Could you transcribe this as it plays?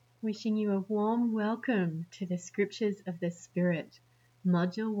Wishing you a warm welcome to the Scriptures of the Spirit,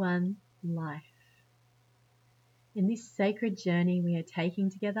 Module 1, Life. In this sacred journey we are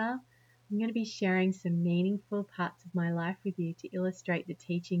taking together, I'm going to be sharing some meaningful parts of my life with you to illustrate the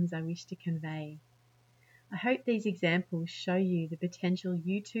teachings I wish to convey. I hope these examples show you the potential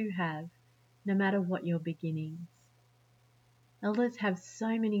you too have, no matter what your beginnings. Elders have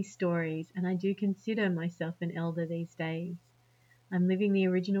so many stories, and I do consider myself an elder these days. I'm living the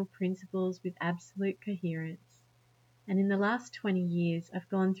original principles with absolute coherence. And in the last 20 years, I've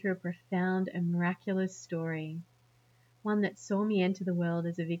gone through a profound and miraculous story, one that saw me enter the world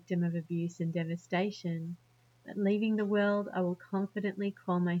as a victim of abuse and devastation, but leaving the world, I will confidently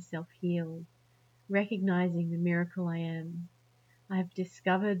call myself healed, recognizing the miracle I am. I have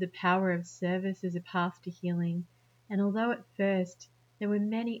discovered the power of service as a path to healing, and although at first there were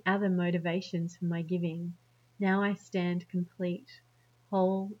many other motivations for my giving, now I stand complete,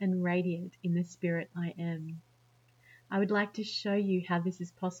 whole and radiant in the spirit I am. I would like to show you how this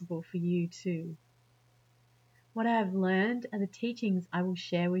is possible for you too. What I have learned are the teachings I will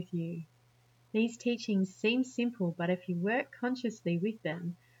share with you. These teachings seem simple, but if you work consciously with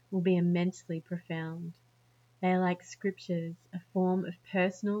them, will be immensely profound. They are like scriptures, a form of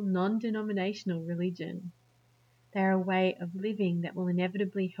personal, non-denominational religion. They are a way of living that will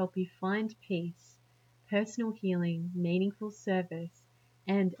inevitably help you find peace, personal healing, meaningful service,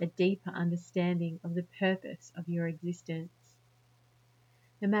 and a deeper understanding of the purpose of your existence.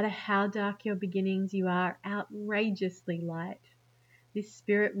 No matter how dark your beginnings, you are outrageously light. This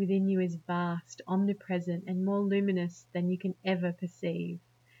spirit within you is vast, omnipresent, and more luminous than you can ever perceive.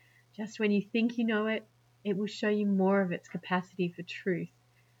 Just when you think you know it, it will show you more of its capacity for truth,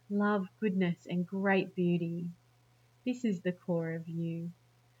 love, goodness, and great beauty. This is the core of you.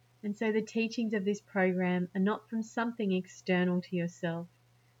 And so the teachings of this program are not from something external to yourself.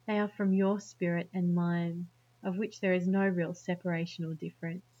 They are from your spirit and mine, of which there is no real separation or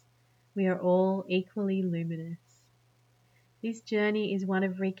difference. We are all equally luminous. This journey is one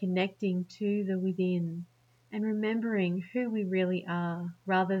of reconnecting to the within and remembering who we really are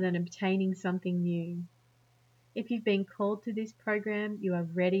rather than obtaining something new. If you've been called to this program, you are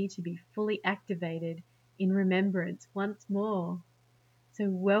ready to be fully activated in remembrance once more. So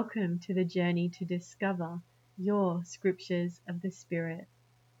welcome to the journey to discover your Scriptures of the Spirit.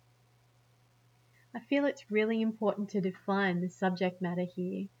 I feel it's really important to define the subject matter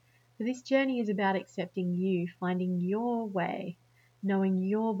here, for this journey is about accepting you, finding your way, knowing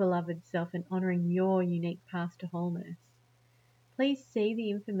your beloved self and honouring your unique path to wholeness. Please see the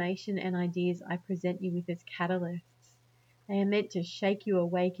information and ideas I present you with as catalysts. They are meant to shake you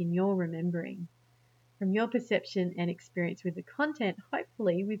awake in your remembering. From your perception and experience with the content,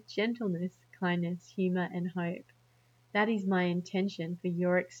 hopefully with gentleness, kindness, humour and hope. That is my intention for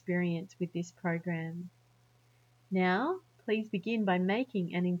your experience with this program. Now, please begin by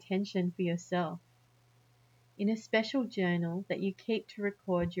making an intention for yourself. In a special journal that you keep to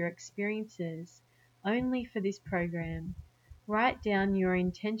record your experiences only for this program, write down your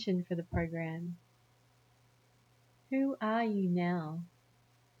intention for the program. Who are you now?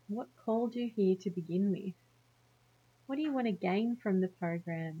 What called you here to begin with? What do you want to gain from the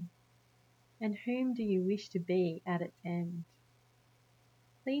program? And whom do you wish to be at its end?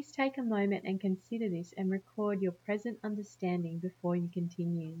 Please take a moment and consider this and record your present understanding before you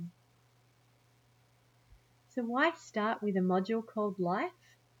continue. So why start with a module called Life?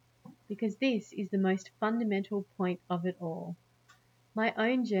 Because this is the most fundamental point of it all. My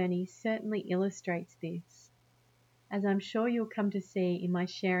own journey certainly illustrates this, as I'm sure you'll come to see in my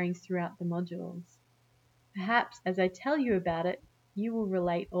sharings throughout the modules. Perhaps as I tell you about it, you will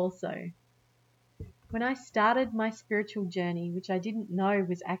relate also. When I started my spiritual journey, which I didn't know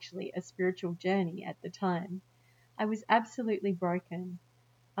was actually a spiritual journey at the time, I was absolutely broken.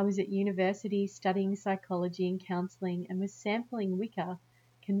 I was at university studying psychology and counselling and was sampling Wicca,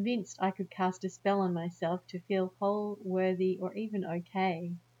 convinced I could cast a spell on myself to feel whole, worthy, or even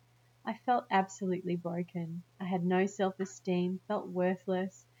okay. I felt absolutely broken. I had no self-esteem, felt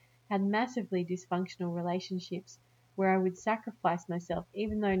worthless, had massively dysfunctional relationships where I would sacrifice myself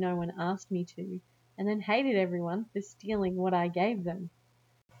even though no one asked me to, and then hated everyone for stealing what I gave them.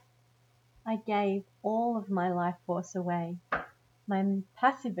 I gave all of my life force away. My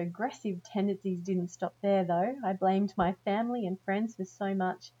passive-aggressive tendencies didn't stop there, though. I blamed my family and friends for so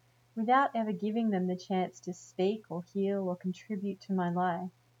much without ever giving them the chance to speak or heal or contribute to my life.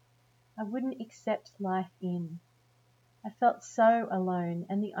 I wouldn't accept life in. I felt so alone,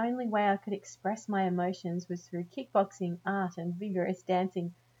 and the only way I could express my emotions was through kickboxing, art, and vigorous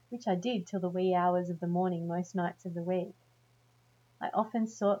dancing, which I did till the wee hours of the morning most nights of the week. I often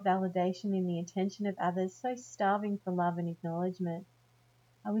sought validation in the attention of others, so starving for love and acknowledgement.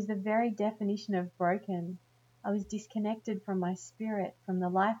 I was the very definition of broken. I was disconnected from my spirit, from the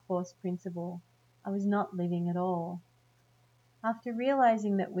life force principle. I was not living at all. After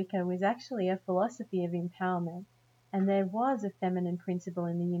realizing that Wicca was actually a philosophy of empowerment, and there was a feminine principle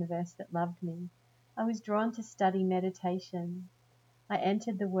in the universe that loved me, I was drawn to study meditation. I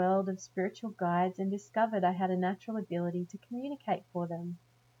entered the world of spiritual guides and discovered I had a natural ability to communicate for them.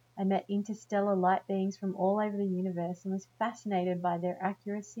 I met interstellar light beings from all over the universe and was fascinated by their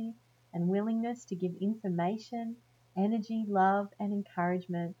accuracy and willingness to give information, energy, love, and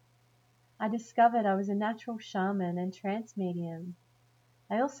encouragement. I discovered I was a natural shaman and trance medium.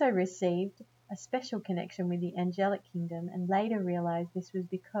 I also received a special connection with the angelic kingdom and later realized this was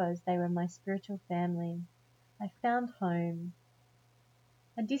because they were my spiritual family. I found home.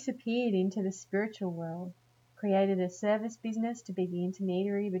 I disappeared into the spiritual world, created a service business to be the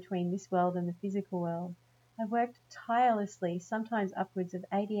intermediary between this world and the physical world. I worked tirelessly, sometimes upwards of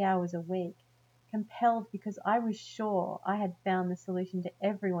 80 hours a week, compelled because I was sure I had found the solution to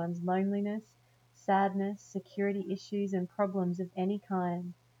everyone's loneliness, sadness, security issues, and problems of any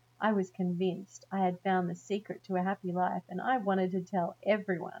kind. I was convinced I had found the secret to a happy life, and I wanted to tell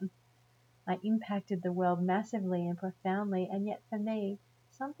everyone. I impacted the world massively and profoundly, and yet for me,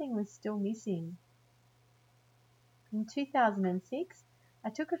 something was still missing. In 2006, I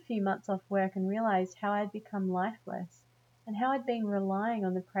took a few months off work and realized how I'd become lifeless and how I'd been relying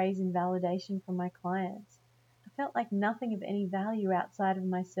on the praise and validation from my clients. I felt like nothing of any value outside of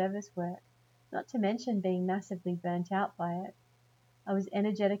my service work, not to mention being massively burnt out by it. I was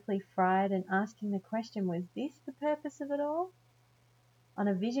energetically fried and asking the question, was this the purpose of it all? On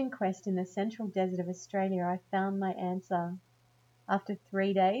a vision quest in the central desert of Australia, I found my answer. After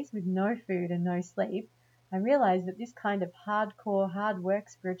 3 days with no food and no sleep, I realized that this kind of hardcore, hard work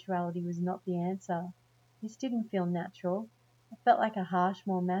spirituality was not the answer. This didn't feel natural. It felt like a harsh,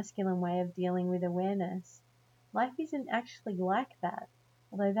 more masculine way of dealing with awareness. Life isn't actually like that,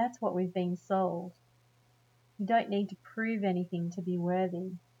 although that's what we've been sold. We don't need to prove anything to be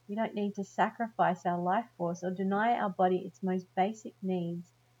worthy. We don't need to sacrifice our life force or deny our body its most basic needs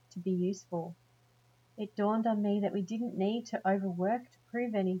to be useful. It dawned on me that we didn't need to overwork to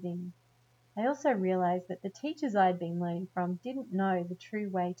prove anything. I also realized that the teachers I had been learning from didn't know the true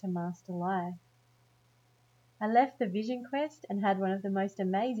way to master life. I left the Vision Quest and had one of the most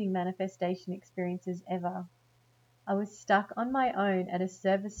amazing manifestation experiences ever. I was stuck on my own at a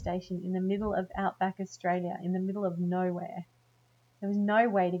service station in the middle of outback Australia, in the middle of nowhere. There was no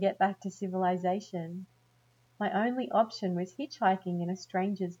way to get back to civilization. My only option was hitchhiking in a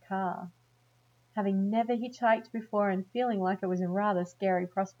stranger's car. Having never hitchhiked before and feeling like it was a rather scary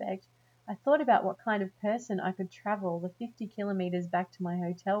prospect, I thought about what kind of person I could travel the 50 kilometers back to my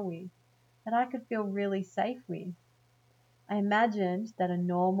hotel with, that I could feel really safe with. I imagined that a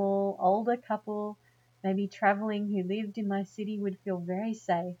normal, older couple, maybe traveling, who lived in my city would feel very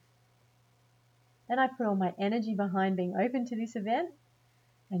safe. Then I put all my energy behind being open to this event,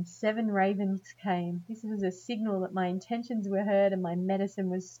 and 7 ravens came. This was a signal that my intentions were heard and my medicine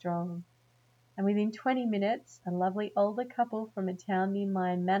was strong. And within 20 minutes, a lovely older couple from a town near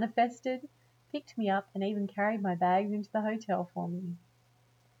mine manifested, picked me up, and even carried my bags into the hotel for me.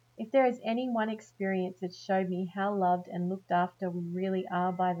 If there is any one experience that showed me how loved and looked after we really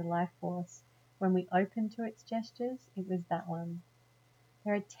are by the life force when we open to its gestures, it was that one.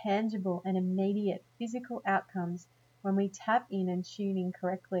 There are tangible and immediate physical outcomes when we tap in and tune in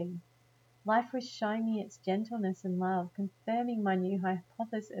correctly. Life was showing me its gentleness and love, confirming my new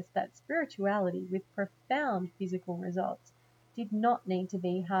hypothesis that spirituality with profound physical results did not need to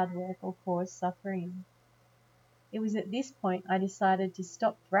be hard work or cause suffering. It was at this point I decided to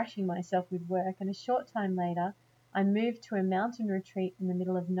stop thrashing myself with work, and a short time later I moved to a mountain retreat in the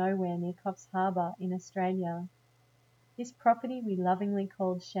middle of nowhere near Coffs Harbour in Australia. This property we lovingly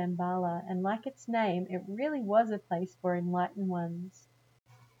called Shambhala, and like its name, it really was a place for enlightened ones.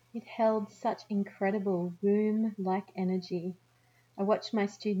 It held such incredible womb-like energy. I watched my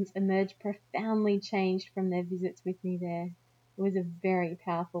students emerge profoundly changed from their visits with me there. It was a very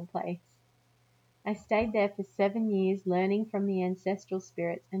powerful place. I stayed there for 7 years learning from the ancestral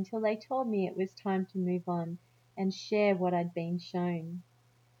spirits until they told me it was time to move on and share what I'd been shown.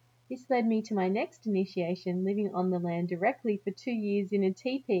 This led me to my next initiation, living on the land directly for 2 years in a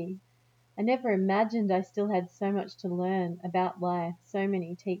teepee. I never imagined I still had so much to learn about life, so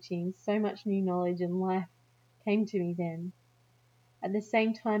many teachings, so much new knowledge and life came to me then. At the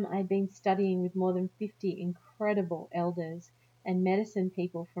same time, I'd been studying with more than 50 incredible elders and medicine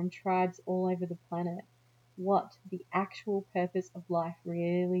people from tribes all over the planet, what the actual purpose of life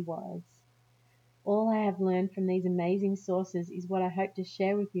really was. All I have learned from these amazing sources is what I hope to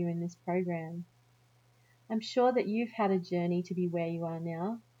share with you in this program. I'm sure that you've had a journey to be where you are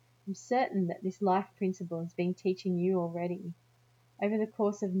now. I'm certain that this life principle has been teaching you already. Over the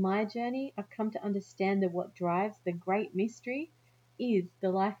course of my journey, I've come to understand that what drives the great mystery is the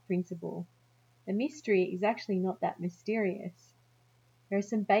life principle. The mystery is actually not that mysterious. There are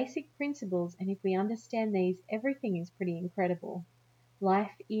some basic principles, and if we understand these, everything is pretty incredible.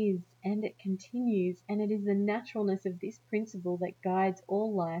 Life is, and it continues, and it is the naturalness of this principle that guides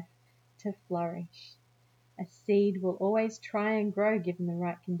all life to flourish. A seed will always try and grow given the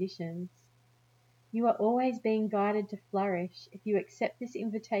right conditions. You are always being guided to flourish. If you accept this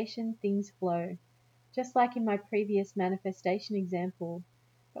invitation, things flow, just like in my previous manifestation example.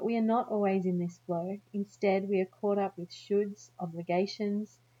 But we are not always in this flow. Instead, we are caught up with shoulds,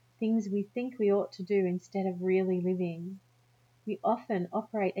 obligations, things we think we ought to do instead of really living. We often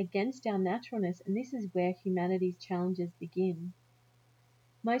operate against our naturalness, and this is where humanity's challenges begin.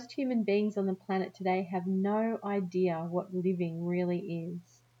 Most human beings on the planet today have no idea what living really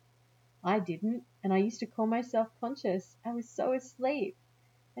is. I didn't, and I used to call myself conscious. I was so asleep.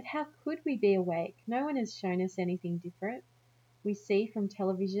 But how could we be awake? No one has shown us anything different. We see from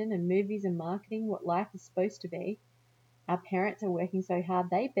television and movies and marketing what life is supposed to be. Our parents are working so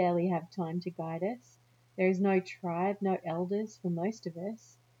hard they barely have time to guide us. There is no tribe, no elders for most of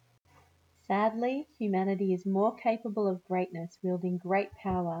us. Sadly, humanity is more capable of greatness, wielding great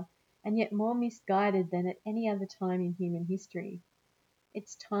power, and yet more misguided than at any other time in human history.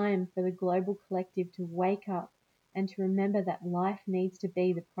 It's time for the global collective to wake up and to remember that life needs to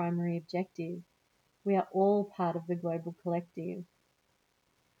be the primary objective. We are all part of the global collective.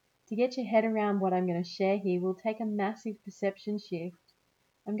 To get your head around what I'm going to share here will take a massive perception shift.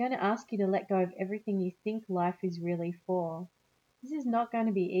 I'm going to ask you to let go of everything you think life is really for. This is not going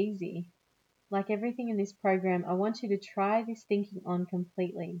to be easy. Like everything in this program, I want you to try this thinking on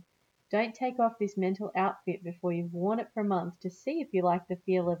completely. Don't take off this mental outfit before you've worn it for a month to see if you like the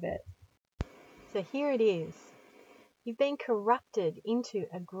feel of it. So here it is. You've been corrupted into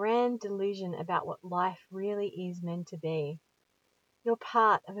a grand delusion about what life really is meant to be. You're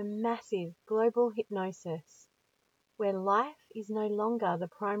part of a massive global hypnosis where life is no longer the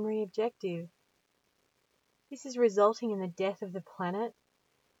primary objective. This is resulting in the death of the planet,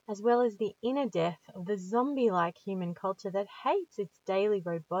 as well as the inner death of the zombie-like human culture that hates its daily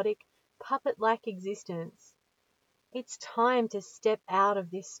robotic, puppet-like existence. It's time to step out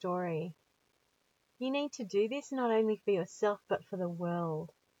of this story. You need to do this not only for yourself but for the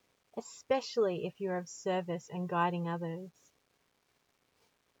world, especially if you're of service and guiding others.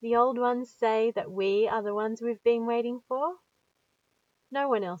 The old ones say that we are the ones we've been waiting for. No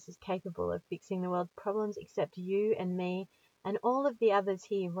one else is capable of fixing the world's problems except you and me and all of the others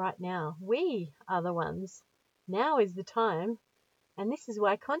here right now. We are the ones. Now is the time. And this is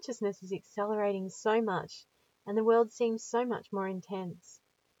why consciousness is accelerating so much and the world seems so much more intense.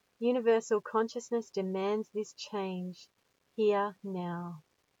 Universal consciousness demands this change here now.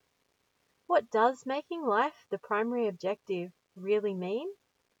 What does making life the primary objective really mean?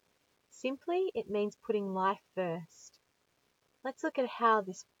 Simply, it means putting life first. Let's look at how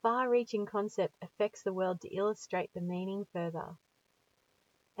this far-reaching concept affects the world to illustrate the meaning further.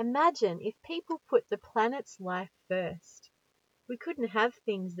 Imagine if people put the planet's life first. We couldn't have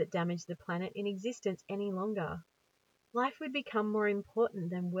things that damage the planet in existence any longer. Life would become more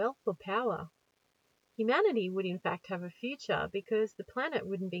important than wealth or power. Humanity would in fact have a future because the planet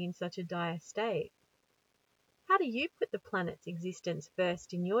wouldn't be in such a dire state. How do you put the planet's existence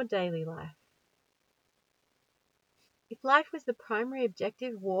first in your daily life? If life was the primary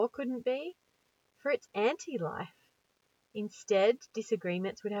objective, war couldn't be, for it's anti-life. Instead,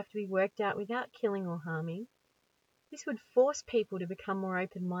 disagreements would have to be worked out without killing or harming. This would force people to become more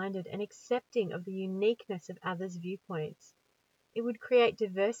open-minded and accepting of the uniqueness of others' viewpoints. It would create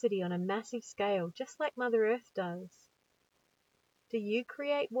diversity on a massive scale, just like Mother Earth does. Do you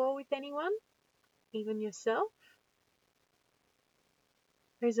create war with anyone? Even yourself?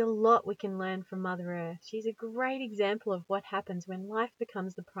 There's a lot we can learn from Mother Earth. She's a great example of what happens when life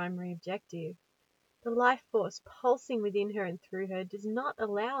becomes the primary objective. The life force pulsing within her and through her does not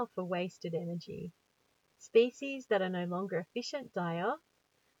allow for wasted energy. Species that are no longer efficient die off,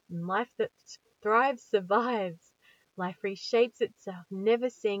 and life that thrives survives. Life reshapes itself, never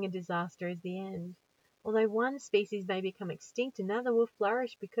seeing a disaster as the end. Although one species may become extinct, another will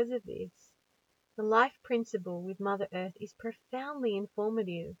flourish because of this. The life principle with Mother Earth is profoundly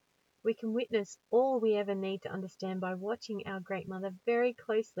informative. We can witness all we ever need to understand by watching our Great Mother very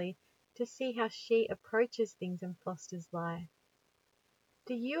closely to see how she approaches things and fosters life.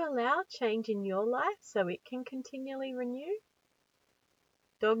 Do you allow change in your life so it can continually renew?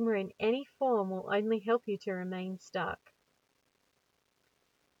 Dogma in any form will only help you to remain stuck.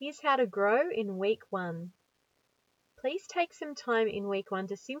 Here's how to grow in week 1. Please take some time in week 1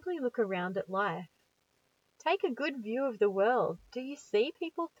 to simply look around at life. Take a good view of the world. Do you see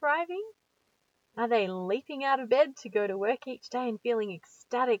people thriving? Are they leaping out of bed to go to work each day and feeling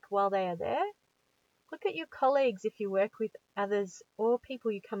ecstatic while they are there? Look at your colleagues if you work with others or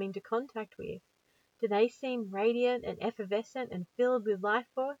people you come into contact with. Do they seem radiant and effervescent and filled with life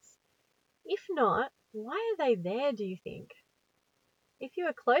force? If not, why are they there, do you think? If you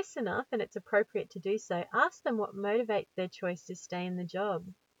are close enough and it's appropriate to do so, ask them what motivates their choice to stay in the job.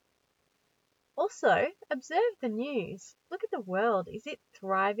 Also, observe the news. Look at the world. Is it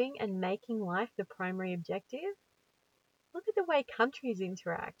thriving and making life the primary objective? Look at the way countries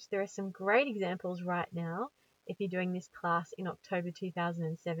interact. There are some great examples right now. If you're doing this class in October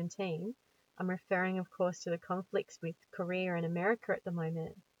 2017, I'm referring, of course, to the conflicts with Korea and America at the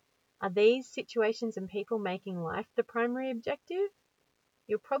moment. Are these situations and people making life the primary objective?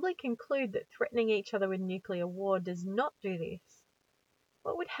 You'll probably conclude that threatening each other with nuclear war does not do this.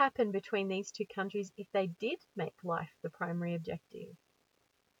 What would happen between these two countries if they did make life the primary objective?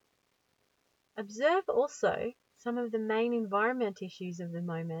 Observe also some of the main environment issues of the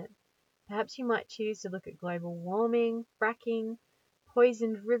moment. Perhaps you might choose to look at global warming, fracking,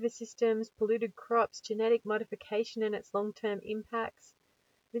 poisoned river systems, polluted crops, genetic modification and its long-term impacts.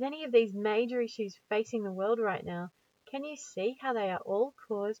 With any of these major issues facing the world right now, can you see how they are all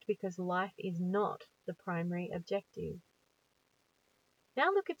caused because life is not the primary objective? Now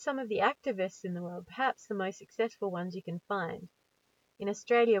look at some of the activists in the world, perhaps the most successful ones you can find. In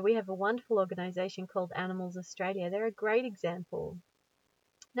Australia, we have a wonderful organisation called Animals Australia. They're a great example.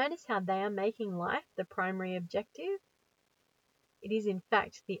 Notice how they are making life the primary objective. It is in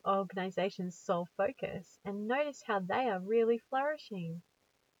fact the organisation's sole focus, and notice how they are really flourishing.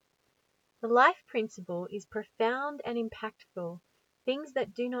 The life principle is profound and impactful. Things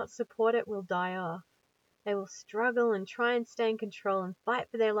that do not support it will die off. They will struggle and try and stay in control and fight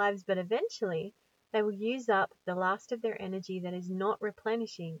for their lives, but eventually they will use up the last of their energy that is not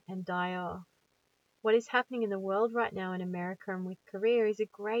replenishing and die off. What is happening in the world right now in America and with Korea is a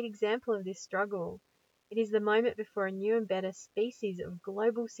great example of this struggle. It is the moment before a new and better species of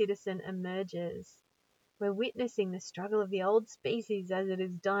global citizen emerges. We're witnessing the struggle of the old species as it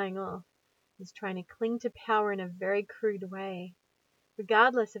is dying off. It's trying to cling to power in a very crude way.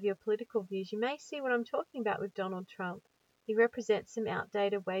 Regardless of your political views, you may see what I'm talking about with Donald Trump. He represents some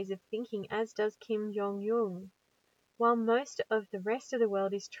outdated ways of thinking, as does Kim Jong-un. While most of the rest of the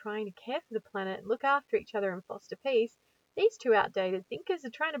world is trying to care for the planet, look after each other and foster peace, these two outdated thinkers are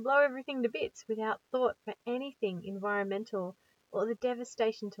trying to blow everything to bits without thought for anything environmental or the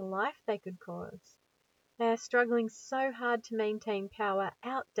devastation to life they could cause. They are struggling so hard to maintain power,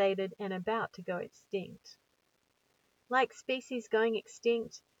 outdated and about to go extinct. Like species going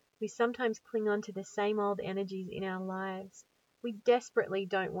extinct, we sometimes cling on to the same old energies in our lives. We desperately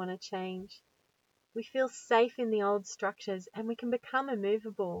don't want to change. We feel safe in the old structures and we can become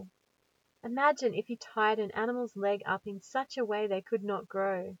immovable. Imagine if you tied an animal's leg up in such a way they could not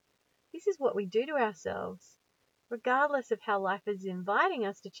grow. This is what we do to ourselves. Regardless of how life is inviting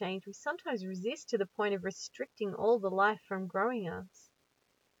us to change, we sometimes resist to the point of restricting all the life from growing us.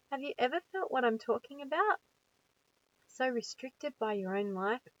 Have you ever felt what I'm talking about? So restricted by your own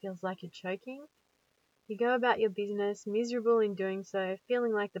life, it feels like you're choking. You go about your business, miserable in doing so,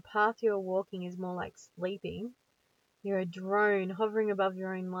 feeling like the path you're walking is more like sleeping. You're a drone hovering above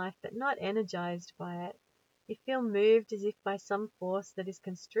your own life, but not energized by it. You feel moved as if by some force that is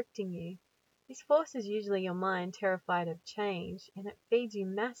constricting you. This force is usually your mind, terrified of change, and it feeds you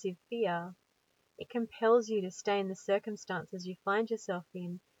massive fear. It compels you to stay in the circumstances you find yourself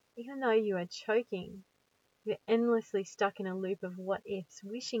in, even though you are choking. You're endlessly stuck in a loop of what-ifs,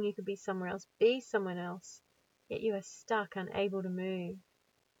 wishing you could be somewhere else, be someone else, yet you are stuck, unable to move.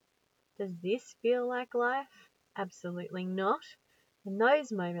 Does this feel like life? Absolutely not. In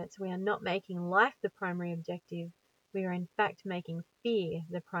those moments, we are not making life the primary objective. We are in fact making fear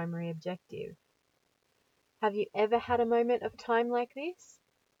the primary objective. Have you ever had a moment of time like this?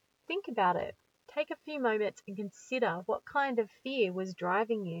 Think about it. Take a few moments and consider what kind of fear was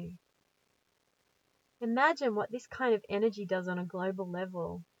driving you. Imagine what this kind of energy does on a global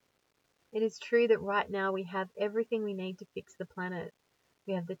level. It is true that right now we have everything we need to fix the planet.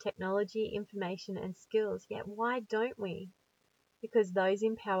 We have the technology, information, and skills, yet why don't we? Because those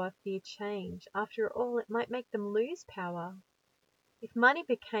in power fear change. After all, it might make them lose power. If money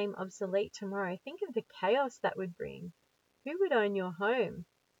became obsolete tomorrow, think of the chaos that would bring. Who would own your home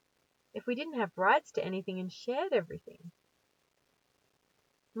if we didn't have rights to anything and shared everything?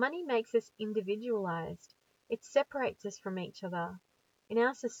 Money makes us individualized. It separates us from each other. In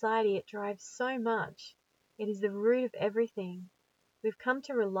our society, it drives so much. It is the root of everything. We've come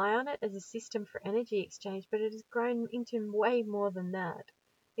to rely on it as a system for energy exchange, but it has grown into way more than that.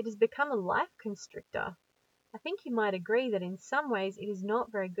 It has become a life constrictor. I think you might agree that in some ways it is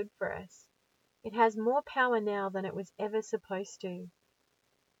not very good for us. It has more power now than it was ever supposed to.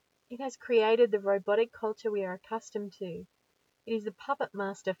 It has created the robotic culture we are accustomed to. It is the puppet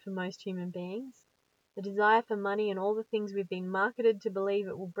master for most human beings. The desire for money and all the things we've been marketed to believe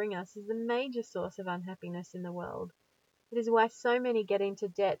it will bring us is the major source of unhappiness in the world. It is why so many get into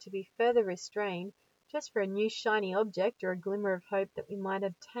debt to be further restrained just for a new shiny object or a glimmer of hope that we might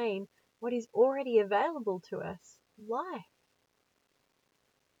obtain what is already available to us, life.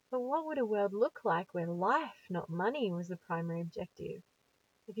 But what would a world look like where life, not money, was the primary objective?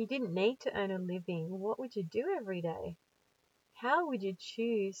 If you didn't need to earn a living, what would you do every day? How would you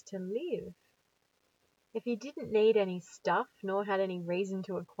choose to live? If you didn't need any stuff nor had any reason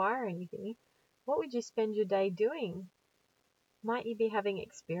to acquire anything, what would you spend your day doing? Might you be having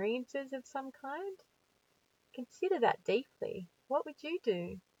experiences of some kind? Consider that deeply. What would you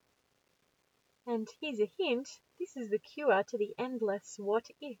do? And here's a hint, this is the cure to the endless what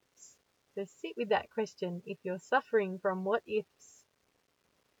ifs. So sit with that question if you're suffering from what ifs.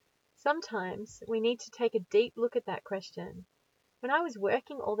 Sometimes we need to take a deep look at that question. When I was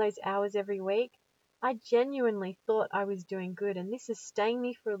working all those hours every week, I genuinely thought I was doing good, and this sustained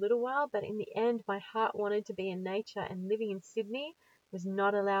me for a little while, but in the end my heart wanted to be in nature, and living in Sydney was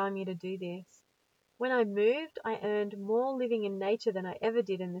not allowing me to do this. When I moved, I earned more living in nature than I ever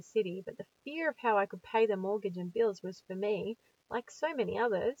did in the city, but the fear of how I could pay the mortgage and bills was for me, like so many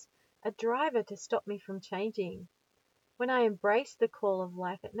others, a driver to stop me from changing. When I embraced the call of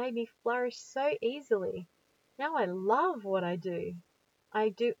life, it made me flourish so easily. Now I love what I do. I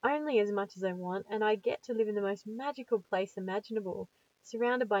do only as much as I want, and I get to live in the most magical place imaginable,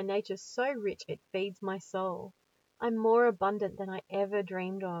 surrounded by nature so rich it feeds my soul. I'm more abundant than I ever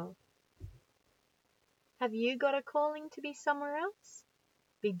dreamed of. Have you got a calling to be somewhere else?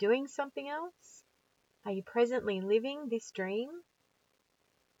 Be doing something else? Are you presently living this dream?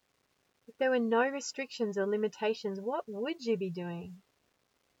 If there were no restrictions or limitations, what would you be doing?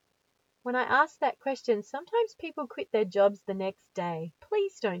 When I ask that question, sometimes people quit their jobs the next day.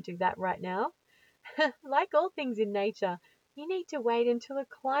 Please don't do that right now. Like all things in nature, you need to wait until the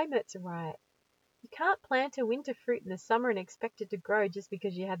climate's right. You can't plant a winter fruit in the summer and expect it to grow just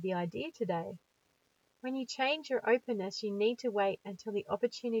because you have the idea today. When you change your openness, you need to wait until the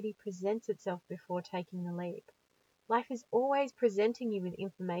opportunity presents itself before taking the leap. Life is always presenting you with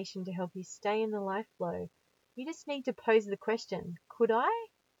information to help you stay in the life flow. You just need to pose the question, could I?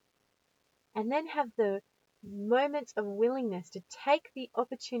 And then have the moments of willingness to take the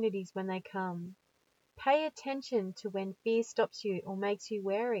opportunities when they come. Pay attention to when fear stops you or makes you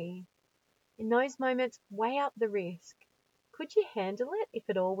wary. In those moments, weigh up the risk. Could you handle it if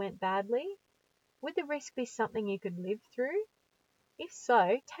it all went badly? Would the risk be something you could live through? If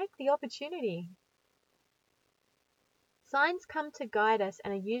so, take the opportunity. Signs come to guide us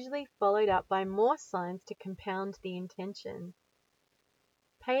and are usually followed up by more signs to compound the intention.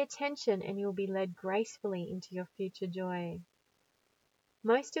 Pay attention and you'll be led gracefully into your future joy.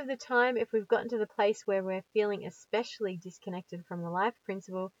 Most of the time, if we've gotten to the place where we're feeling especially disconnected from the life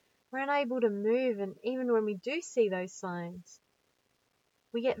principle, we're unable to move, and even when we do see those signs,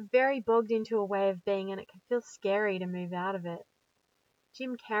 we get very bogged into a way of being and it can feel scary to move out of it.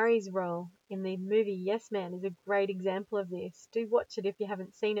 Jim Carrey's role in the movie Yes Man is a great example of this. Do watch it if you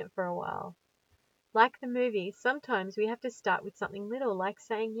haven't seen it for a while. Like the movie, sometimes we have to start with something little, like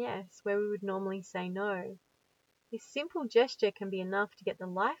saying yes, where we would normally say no. This simple gesture can be enough to get the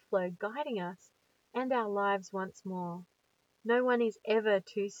life flow guiding us and our lives once more. No one is ever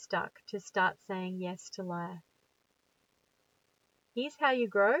too stuck to start saying yes to life. Here's how you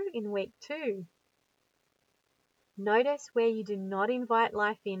grow in week 2. Notice where you do not invite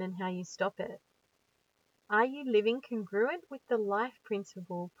life in and how you stop it. Are you living congruent with the life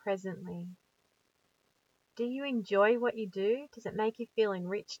principle presently? Do you enjoy what you do? Does it make you feel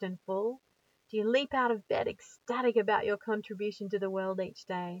enriched and full? Do you leap out of bed ecstatic about your contribution to the world each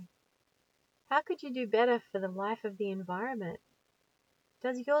day? How could you do better for the life of the environment?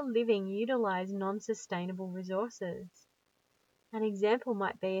 Does your living utilize non-sustainable resources? An example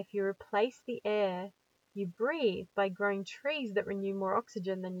might be if you replace the air you breathe by growing trees that renew more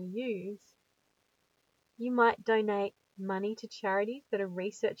oxygen than you use. You might donate money to charities that are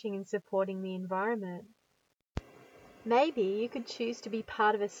researching and supporting the environment. Maybe you could choose to be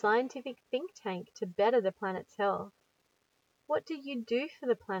part of a scientific think tank to better the planet's health. What do you do for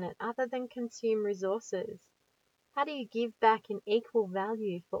the planet other than consume resources? How do you give back in equal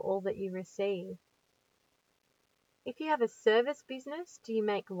value for all that you receive? If you have a service business, do you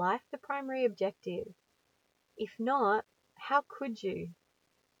make life the primary objective? If not, how could you?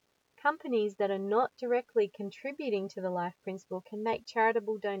 Companies that are not directly contributing to the life principle can make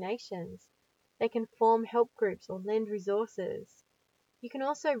charitable donations. They can form help groups or lend resources. You can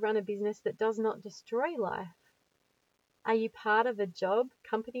also run a business that does not destroy life. Are you part of a job,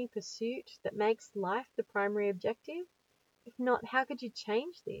 company, pursuit that makes life the primary objective? If not, how could you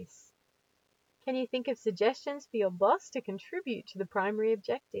change this? Can you think of suggestions for your boss to contribute to the primary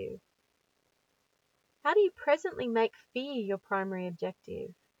objective? How do you presently make fear your primary objective?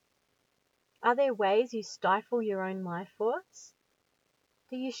 Are there ways you stifle your own life force?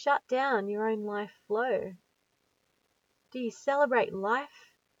 Do you shut down your own life flow? Do you celebrate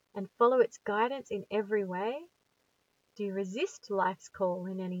life and follow its guidance in every way? Do you resist life's call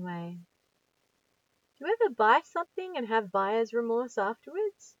in any way? Do you ever buy something and have buyer's remorse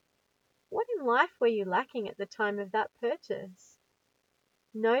afterwards? What in life were you lacking at the time of that purchase?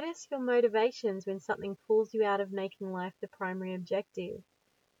 Notice your motivations when something pulls you out of making life the primary objective.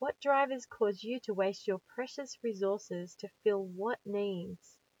 What drivers cause you to waste your precious resources to fill what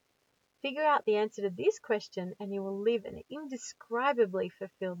needs? Figure out the answer to this question and you will live an indescribably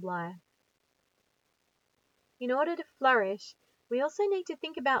fulfilled life. In order to flourish, we also need to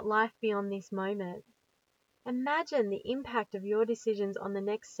think about life beyond this moment. Imagine the impact of your decisions on the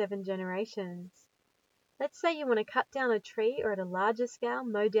next 7 generations. Let's say you want to cut down a tree or at a larger scale,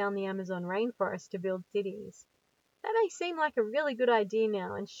 mow down the Amazon rainforest to build cities. That may seem like a really good idea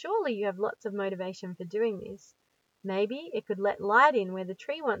now, and surely you have lots of motivation for doing this. Maybe it could let light in where the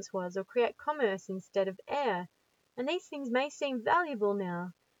tree once was, or create commerce instead of air. And these things may seem valuable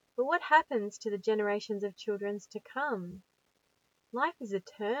now, but what happens to the generations of children to come? Life is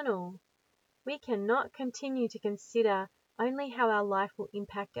eternal. We cannot continue to consider only how our life will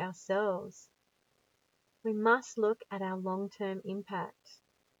impact ourselves. We must look at our long-term impact.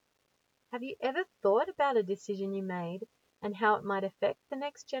 Have you ever thought about a decision you made and how it might affect the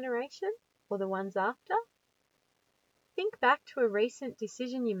next generation or the ones after? Think back to a recent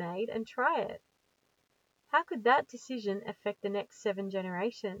decision you made and try it. How could that decision affect the next 7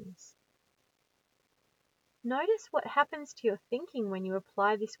 generations? Notice what happens to your thinking when you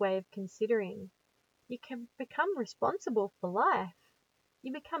apply this way of considering. You can become responsible for life.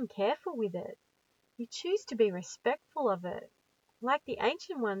 You become careful with it. You choose to be respectful of it. Like the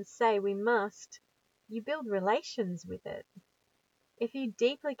ancient ones say we must, you build relations with it. If you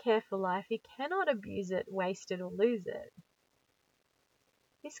deeply care for life, you cannot abuse it, waste it, or lose it.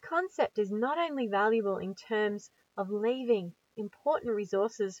 This concept is not only valuable in terms of leaving important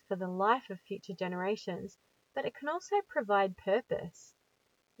resources for the life of future generations, but it can also provide purpose.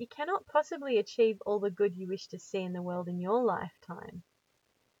 You cannot possibly achieve all the good you wish to see in the world in your lifetime.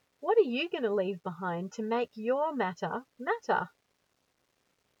 What are you going to leave behind to make your matter matter?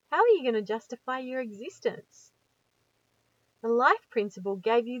 How are you going to justify your existence? The life principle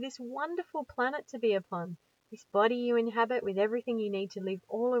gave you this wonderful planet to be upon, this body you inhabit with everything you need to live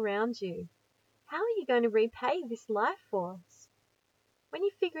all around you. How are you going to repay this life force? When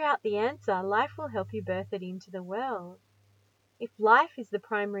you figure out the answer, life will help you birth it into the world. If life is the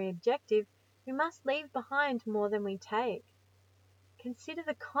primary objective, we must leave behind more than we take. Consider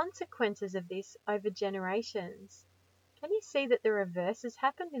the consequences of this over generations. Can you see that the reverse has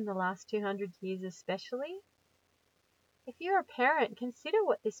happened in the last 200 years especially? If you're a parent, consider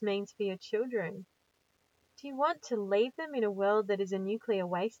what this means for your children. Do you want to leave them in a world that is a nuclear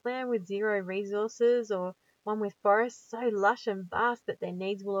wasteland with zero resources, or one with forests so lush and vast that their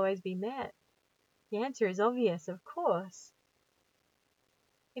needs will always be met? The answer is obvious, of course.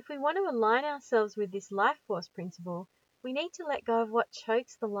 If we want to align ourselves with this life force principle, we need to let go of what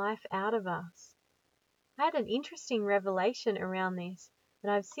chokes the life out of us. I had an interesting revelation around this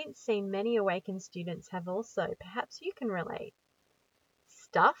that I've since seen many awakened students have also. Perhaps you can relate.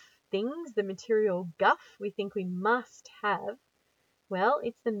 Stuff, things, the material guff we think we must have, well,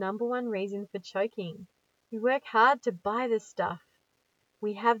 it's the number one reason for choking. We work hard to buy the stuff.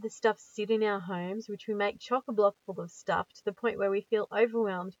 We have the stuff sit in our homes, which we make chock-a-block full of stuff to the point where we feel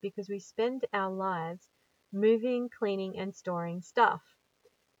overwhelmed because we spend our lives moving, cleaning, and storing stuff.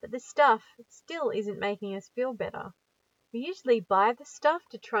 But the stuff still isn't making us feel better. We usually buy the stuff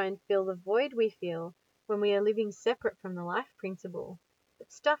to try and fill the void we feel when we are living separate from the life principle. But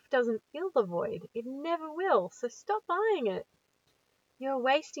Stuff doesn't fill the void. It never will, so stop buying it. You're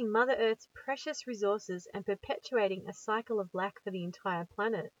wasting Mother Earth's precious resources and perpetuating a cycle of lack for the entire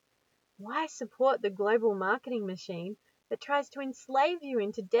planet. Why support the global marketing machine that tries to enslave you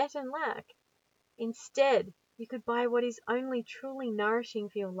into debt and lack? Instead, you could buy what is only truly nourishing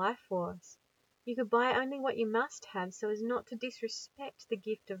for your life force. You could buy only what you must have so as not to disrespect the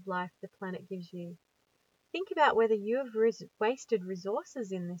gift of life the planet gives you. Think about whether you have wasted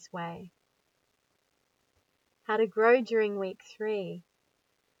resources in this way. How to grow during week 3.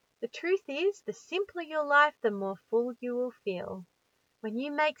 The truth is, the simpler your life, the more full you will feel. When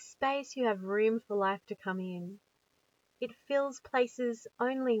you make space, you have room for life to come in. It fills places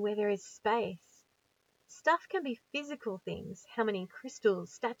only where there is space. Stuff can be physical things. How many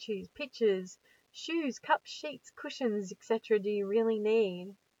crystals, statues, pictures, shoes, cups, sheets, cushions, etc. do you really need?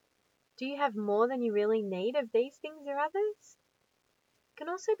 Do you have more than you really need of these things or others? It can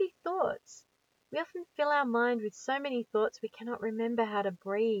also be thoughts. We often fill our mind with so many thoughts we cannot remember how to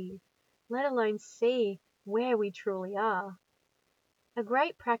breathe, let alone see where we truly are. A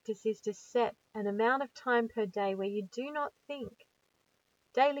great practice is to set an amount of time per day where you do not think.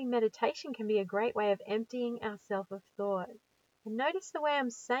 Daily meditation can be a great way of emptying ourselves of thought. And notice the way I'm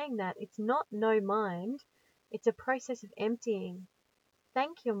saying that. It's not no mind. It's a process of emptying.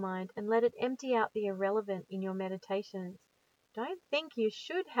 Thank your mind and let it empty out the irrelevant in your meditations. Don't think you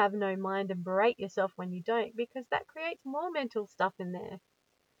should have no mind and berate yourself when you don't, because that creates more mental stuff in there.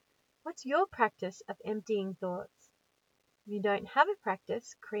 What's your practice of emptying thoughts? If you don't have a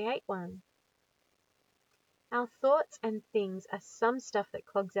practice, create one. Our thoughts and things are some stuff that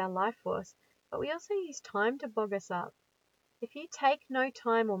clogs our life force, but we also use time to bog us up. If you take no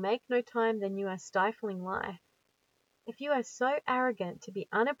time or make no time, then you are stifling life. If you are so arrogant to be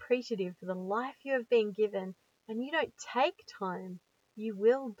unappreciative for the life you have been given and you don't take time, you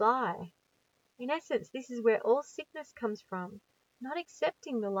will die. In essence, this is where all sickness comes from, not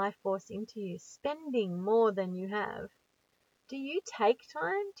accepting the life force into you, spending more than you have. Do you take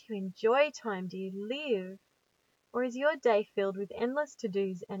time? Do you enjoy time? Do you live? Or is your day filled with endless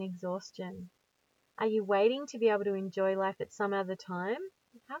to-dos and exhaustion? Are you waiting to be able to enjoy life at some other time?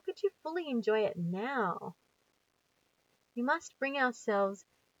 How could you fully enjoy it now? We must bring ourselves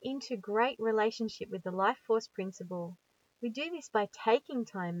into great relationship with the life force principle. We do this by taking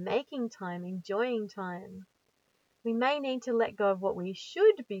time, making time, enjoying time. We may need to let go of what we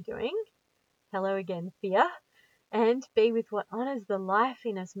should be doing, hello again, fear, and be with what honors the life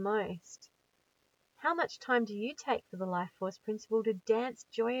in us most. How much time do you take for the life force principle to dance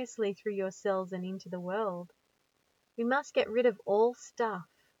joyously through your cells and into the world? We must get rid of all stuff.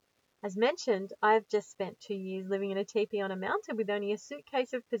 As mentioned, I've just spent 2 years living in a teepee on a mountain with only a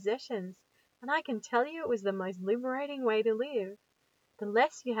suitcase of possessions, and I can tell you it was the most liberating way to live. The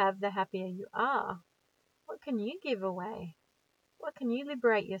less you have, the happier you are. What can you give away? What can you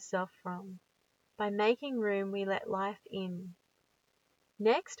liberate yourself from? By making room, we let life in.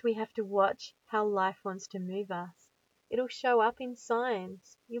 Next, we have to watch how life wants to move us. It'll show up in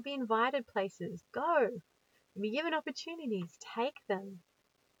signs. You'll be invited places. Go. You'll be given opportunities. Take them.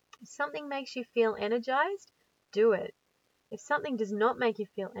 If something makes you feel energized, do it. If something does not make you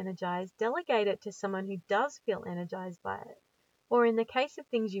feel energized, delegate it to someone who does feel energized by it. Or in the case of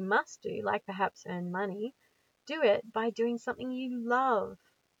things you must do, like perhaps earn money, do it by doing something you love.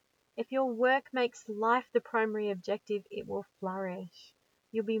 If your work makes life the primary objective, it will flourish.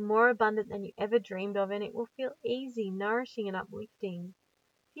 You'll be more abundant than you ever dreamed of, and it will feel easy, nourishing, and uplifting.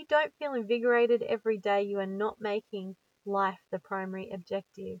 If you don't feel invigorated every day, you are not making life the primary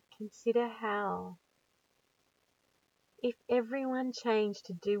objective. Consider how. If everyone changed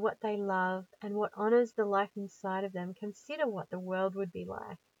to do what they love and what honors the life inside of them, consider what the world would be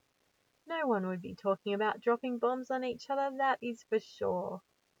like. No one would be talking about dropping bombs on each other, that is for sure.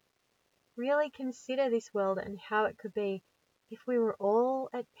 Really consider this world and how it could be if we were all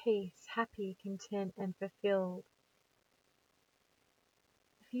at peace, happy, content, and fulfilled.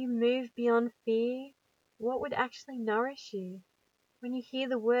 If you move beyond fear, what would actually nourish you? When you hear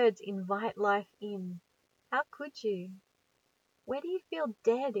the words invite life in, how could you? Where do you feel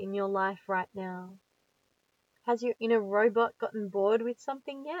dead in your life right now? Has your inner robot gotten bored with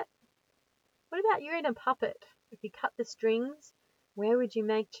something yet? What about your inner puppet? If you cut the strings, where would you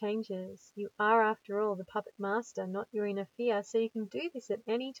make changes? You are, after all, the puppet master, not your inner fear, so you can do this at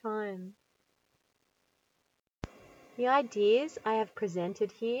any time. The ideas I have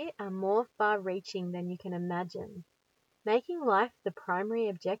presented here are more far-reaching than you can imagine. Making life the primary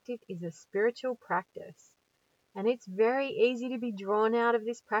objective is a spiritual practice, and it's very easy to be drawn out of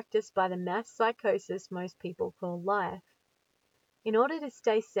this practice by the mass psychosis most people call life. In order to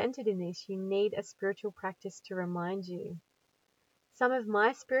stay centered in this, you need a spiritual practice to remind you. Some of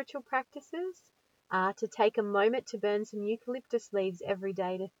my spiritual practices are to take a moment to burn some eucalyptus leaves every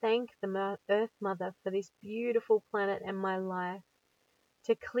day to thank the Earth Mother for this beautiful planet and my life,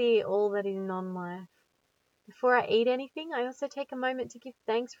 to clear all that is non-life. Before I eat anything, I also take a moment to give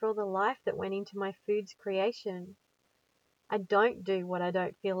thanks for all the life that went into my food's creation. I don't do what I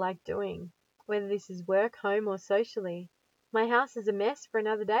don't feel like doing, whether this is work, home, or socially. My house is a mess for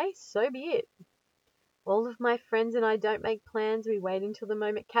another day, so be it. All of my friends and I don't make plans, we wait until the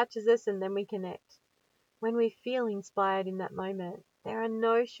moment catches us and then we connect. When we feel inspired in that moment, there are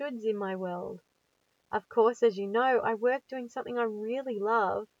no shoulds in my world. Of course, as you know, I work doing something I really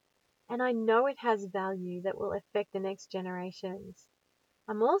love, and I know it has value that will affect the next generations.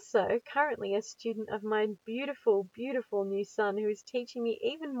 I'm also currently a student of my beautiful, beautiful new son who is teaching me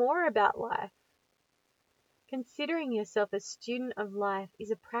even more about life. Considering yourself a student of life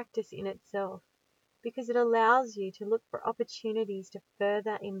is a practice in itself, because it allows you to look for opportunities to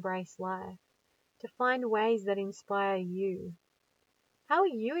further embrace life, to find ways that inspire you. How are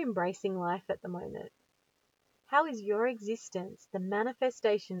you embracing life at the moment? How is your existence the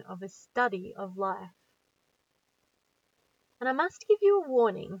manifestation of a study of life? And I must give you a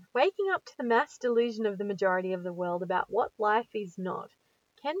warning, waking up to the mass delusion of the majority of the world about what life is not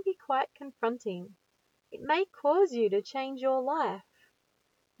can be quite confronting. It may cause you to change your life.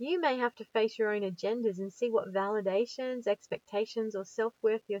 You may have to face your own agendas and see what validations, expectations, or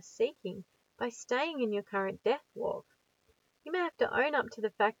self-worth you're seeking by staying in your current death walk. You may have to own up to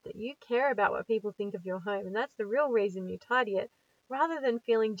the fact that you care about what people think of your home, and that's the real reason you tidy it, rather than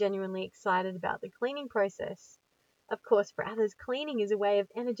feeling genuinely excited about the cleaning process. Of course, for others, cleaning is a way of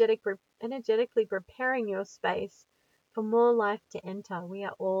energetically preparing your space for more life to enter. We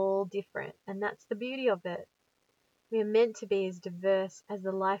are all different, and that's the beauty of it. We are meant to be as diverse as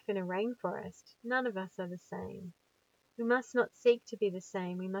the life in a rainforest. None of us are the same. We must not seek to be the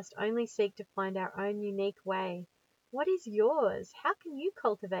same. We must only seek to find our own unique way. What is yours? How can you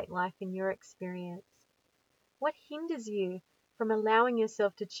cultivate life in your experience? What hinders you from allowing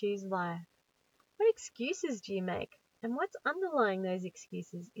yourself to choose life? What excuses do you make? And what's underlying those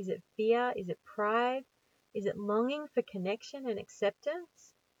excuses? Is it fear? Is it pride? Is it longing for connection and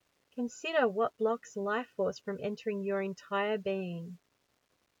acceptance? Consider what blocks life force from entering your entire being.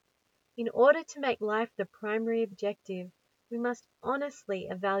 In order to make life the primary objective, we must honestly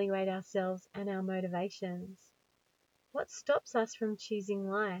evaluate ourselves and our motivations. What stops us from choosing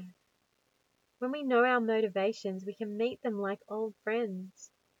life? When we know our motivations, we can meet them like old friends.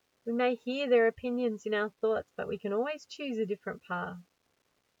 We may hear their opinions in our thoughts, but we can always choose a different path.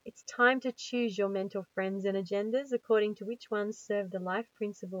 It's time to choose your mental friends and agendas according to which ones serve the life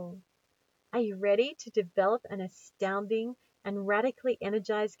principle. Are you ready to develop an astounding and radically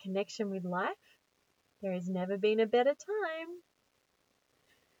energized connection with life? There has never been a better time.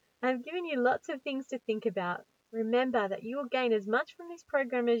 I've given you lots of things to think about. Remember that you will gain as much from this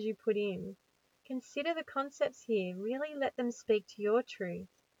program as you put in. Consider the concepts here. Really let them speak to your truth.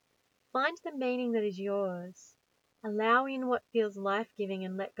 Find the meaning that is yours. Allow in what feels life-giving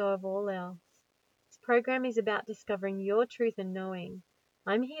and let go of all else. This program is about discovering your truth and knowing.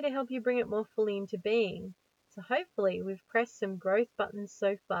 I'm here to help you bring it more fully into being. So hopefully we've pressed some growth buttons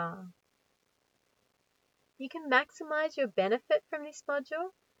so far. You can maximize your benefit from this module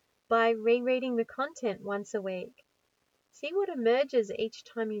by rereading the content once a week. See what emerges each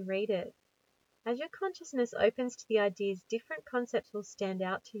time you read it. As your consciousness opens to the ideas, different concepts will stand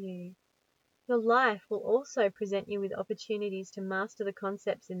out to you. Your life will also present you with opportunities to master the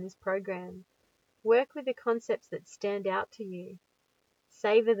concepts in this program. Work with the concepts that stand out to you.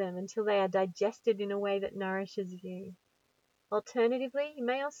 Savor them until they are digested in a way that nourishes you. Alternatively, you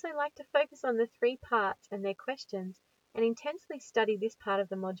may also like to focus on the 3 parts and their questions and intensely study this part of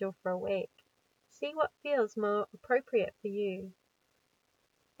the module for a week. See what feels more appropriate for you.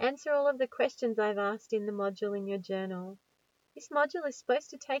 Answer all of the questions I've asked in the module in your journal. This module is supposed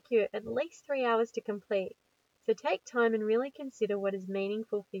to take you at least 3 hours to complete, so take time and really consider what is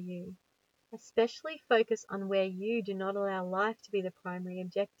meaningful for you. Especially focus on where you do not allow life to be the primary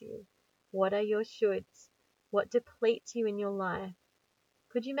objective. What are your shoulds? What depletes you in your life?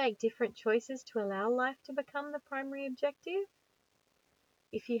 Could you make different choices to allow life to become the primary objective?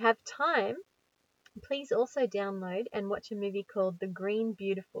 If you have time, please also download and watch a movie called The Green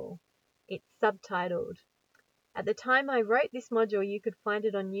Beautiful. It's subtitled. At the time I wrote this module, you could find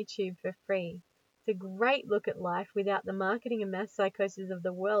it on YouTube for free. It's a great look at life without the marketing and mass psychosis of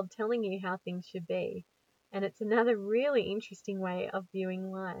the world telling you how things should be. And it's another really interesting way of viewing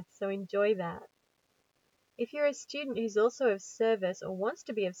life, so enjoy that. If you're a student who's also of service or wants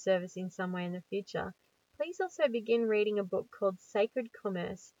to be of service in some way in the future, please also begin reading a book called Sacred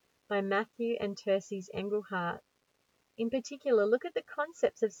Commerce by Matthew and Terces Engelhardt. In particular, look at the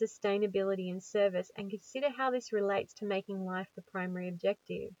concepts of sustainability and service and consider how this relates to making life the primary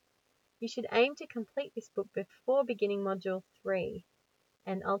objective. You should aim to complete this book before beginning Module 3.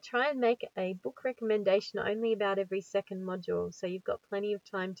 And I'll try and make a book recommendation only about every second module, so you've got plenty of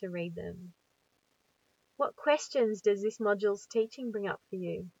time to read them. What questions does this module's teaching bring up for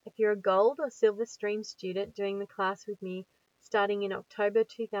you? If you're a gold or silver stream student doing the class with me starting in October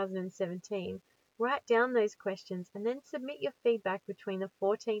 2017, write down those questions and then submit your feedback between the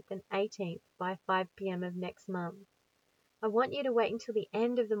 14th and 18th by 5 p.m. of next month. I want you to wait until the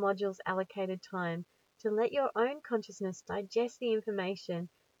end of the module's allocated time to let your own consciousness digest the information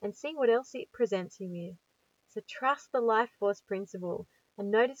and see what else it presents you with. So trust the life force principle and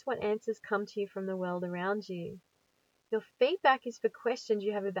notice what answers come to you from the world around you. Your feedback is for questions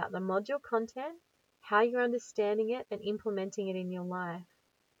you have about the module content, how you're understanding it and implementing it in your life.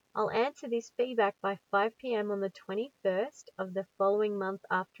 I'll answer this feedback by 5 p.m. on the 21st of the following month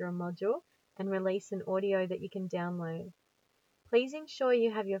after a module and release an audio that you can download. Please ensure you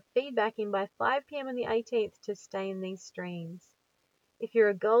have your feedback in by 5 p.m. on the 18th to stay in these streams. If you're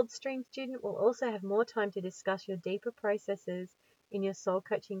a gold stream student, we'll also have more time to discuss your deeper processes in your soul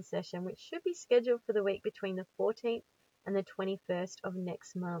coaching session, which should be scheduled for the week between the 14th and the 21st of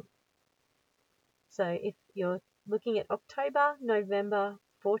next month. So if you're looking at October, November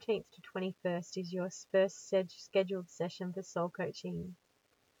 14th to 21st is your first scheduled session for soul coaching.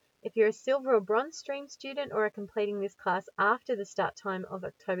 If you're a silver or bronze stream student or are completing this class after the start time of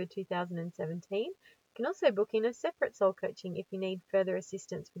October 2017, you can also book in a separate soul coaching if you need further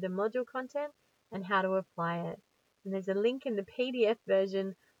assistance with the module content and how to apply it. And there's a link in the PDF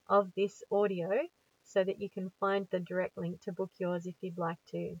version of this audio so that you can find the direct link to book yours if you'd like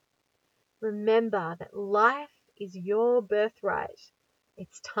to. Remember that life is your birthright.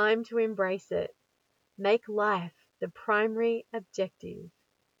 It's time to embrace it. Make life the primary objective.